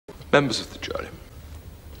Members of the jury,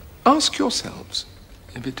 ask yourselves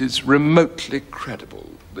if it is remotely credible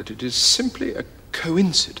that it is simply a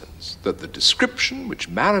coincidence that the description which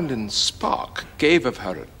Marilyn Spark gave of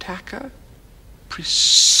her attacker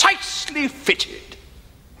precisely fitted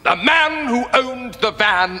the man who owned the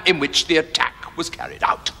van in which the attack was carried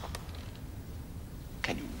out.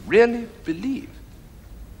 Can you really believe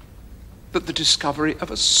that the discovery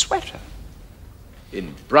of a sweater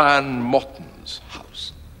in Brian Morton's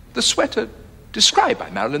house, the sweater described by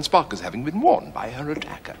Marilyn Spark as having been worn by her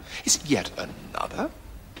attacker, is yet another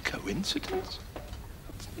coincidence?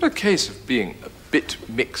 It's not a case of being a bit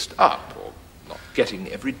mixed up or not getting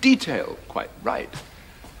every detail quite right.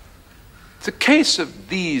 It's a case of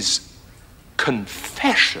these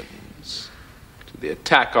confessions to the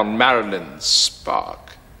attack on Marilyn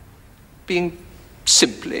Spark being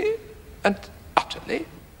simply and utterly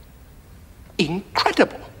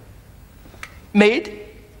incredible. Made,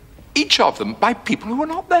 each of them, by people who were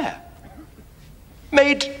not there.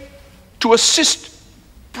 Made to assist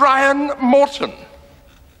Brian Morton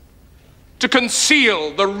to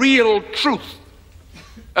conceal the real truth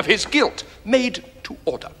of his guilt. Made to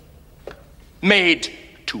order. Made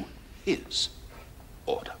to his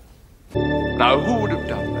order. Now, who would have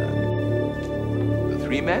done that? The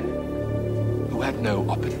three men who had no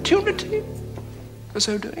opportunity for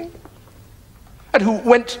so doing? And who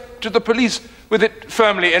went to the police with it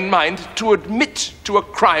firmly in mind to admit to a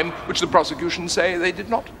crime which the prosecution say they did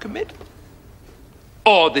not commit?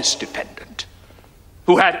 Or this defendant,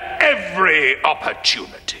 who had every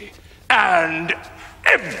opportunity and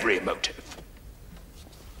every motive?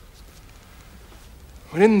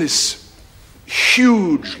 When in this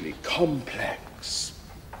hugely complex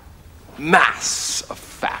mass of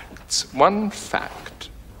facts, one fact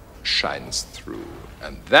shines through,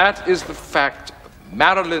 and that is the fact of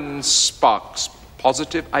Marilyn Spark's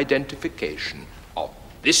positive identification of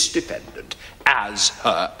this defendant as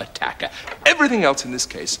her attacker. Everything else in this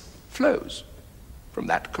case flows from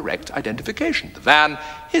that correct identification. The van,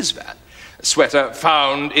 his van. A sweater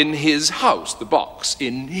found in his house, the box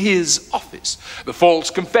in his office. The false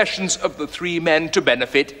confessions of the three men to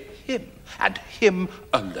benefit him, and him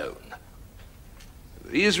alone. For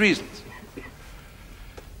these reasons,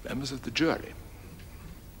 members of the jury,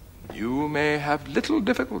 you may have little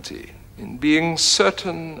difficulty in being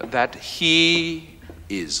certain that he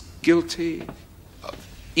is guilty of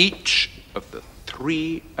each of the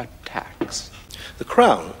three attacks. The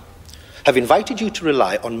Crown have invited you to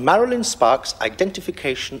rely on Marilyn Spark's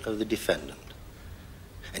identification of the defendant.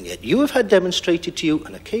 And yet you have had demonstrated to you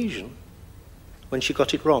an occasion when she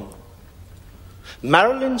got it wrong.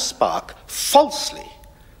 Marilyn Spark falsely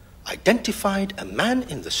identified a man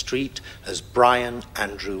in the street as Brian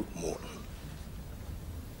Andrew Morton.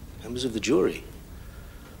 Members of the jury,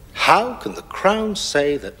 how can the Crown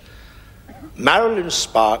say that Marilyn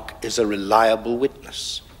Spark is a reliable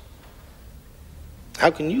witness? How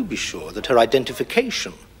can you be sure that her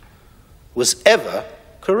identification was ever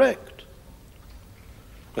correct?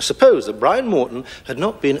 Now, suppose that Brian Morton had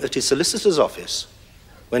not been at his solicitor's office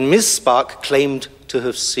when Ms. Spark claimed to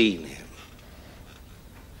have seen him.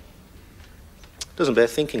 Doesn't bear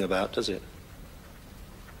thinking about, does it?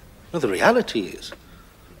 No, the reality is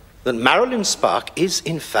that Marilyn Spark is,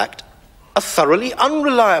 in fact, a thoroughly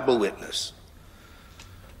unreliable witness,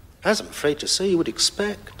 as I'm afraid to say you would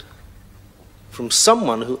expect from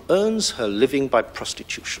someone who earns her living by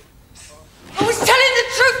prostitution. I was telling the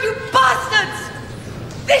truth, you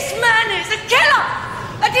bastards! This man is a killer!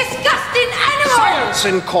 A disgusting animal! Silence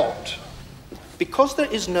in court! Because there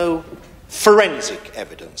is no forensic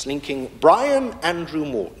evidence linking Brian Andrew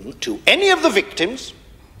Morton to any of the victims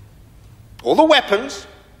or the weapons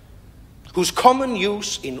whose common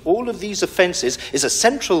use in all of these offences is a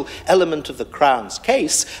central element of the Crown's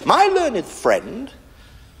case, my learned friend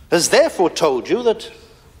has therefore told you that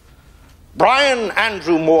Brian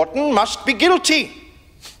Andrew Morton must be guilty.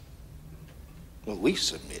 Well, we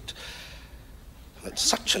submit that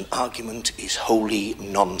such an argument is wholly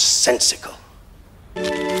nonsensical.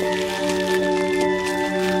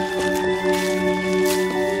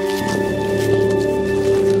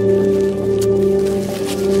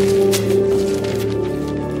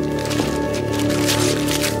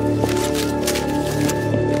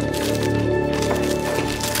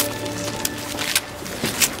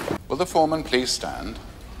 Will the foreman please stand?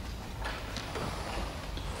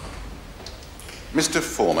 Mr.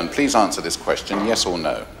 Foreman, please answer this question, yes or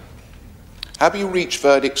no. Have you reached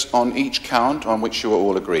verdicts on each count on which you are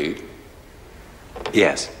all agreed?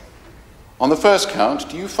 Yes. On the first count,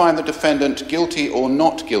 do you find the defendant guilty or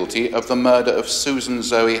not guilty of the murder of Susan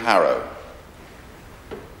Zoe Harrow?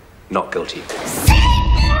 Not guilty.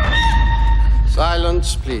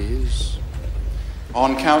 Silence, please.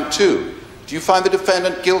 On count 2, do you find the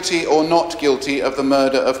defendant guilty or not guilty of the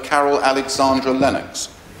murder of Carol Alexandra Lennox?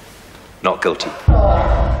 Not guilty.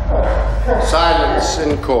 Silence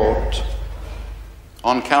in court.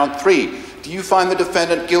 On count 3, do you find the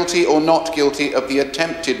defendant guilty or not guilty of the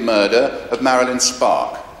attempted murder of Marilyn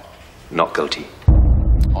Spark? Not guilty.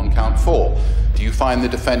 On count 4, do you find the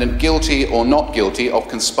defendant guilty or not guilty of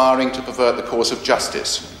conspiring to pervert the course of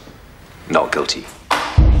justice? Not guilty.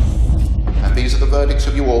 And these are the verdicts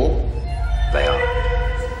of you all? They are.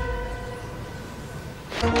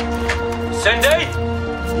 Cindy?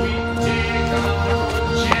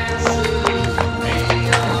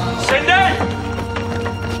 Cindy?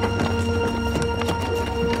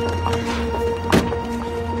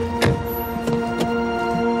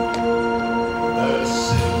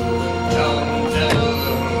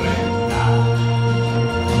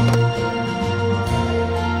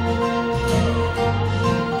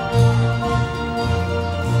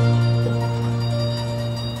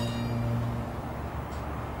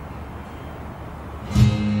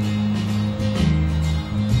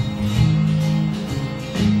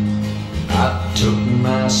 I took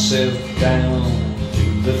myself down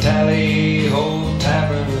to the Tally-Ho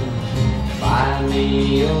Tavern to buy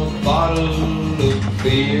me a bottle of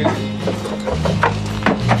beer. And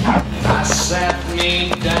I sat me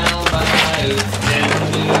down by a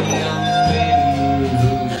tender young maiden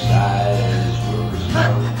whose eyes were as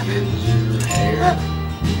dark as her hair.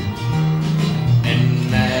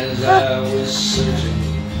 And as I was searching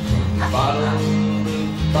from bottle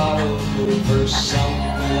to bottle for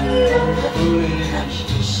something foolish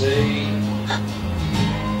to say,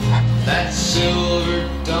 that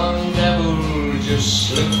silver-tongued devil just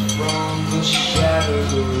slipped from the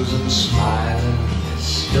shadows and smiled and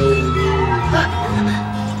stole.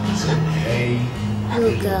 Said, hey,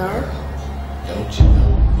 Little girl, don't you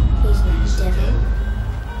know he's not a devil.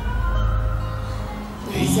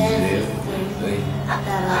 He's he's everything everything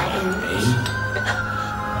that I am.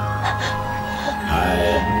 I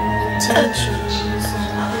Intentions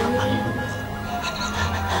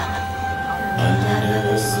under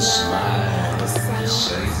the smile of the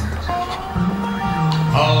saint.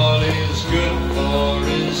 All is good for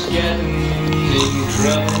is getting in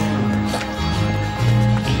trouble,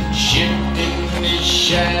 and shifting his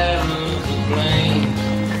shadow to blame.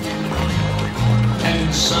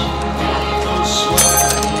 And some people swear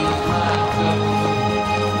he's my devil,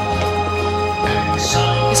 and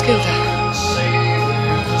some say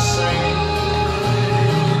they're the same.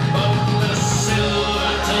 But the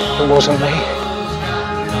silver tongue It wasn't me.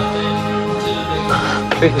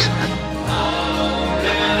 Please.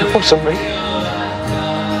 It wasn't me.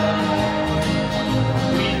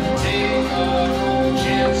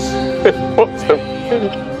 It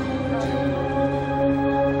wasn't me.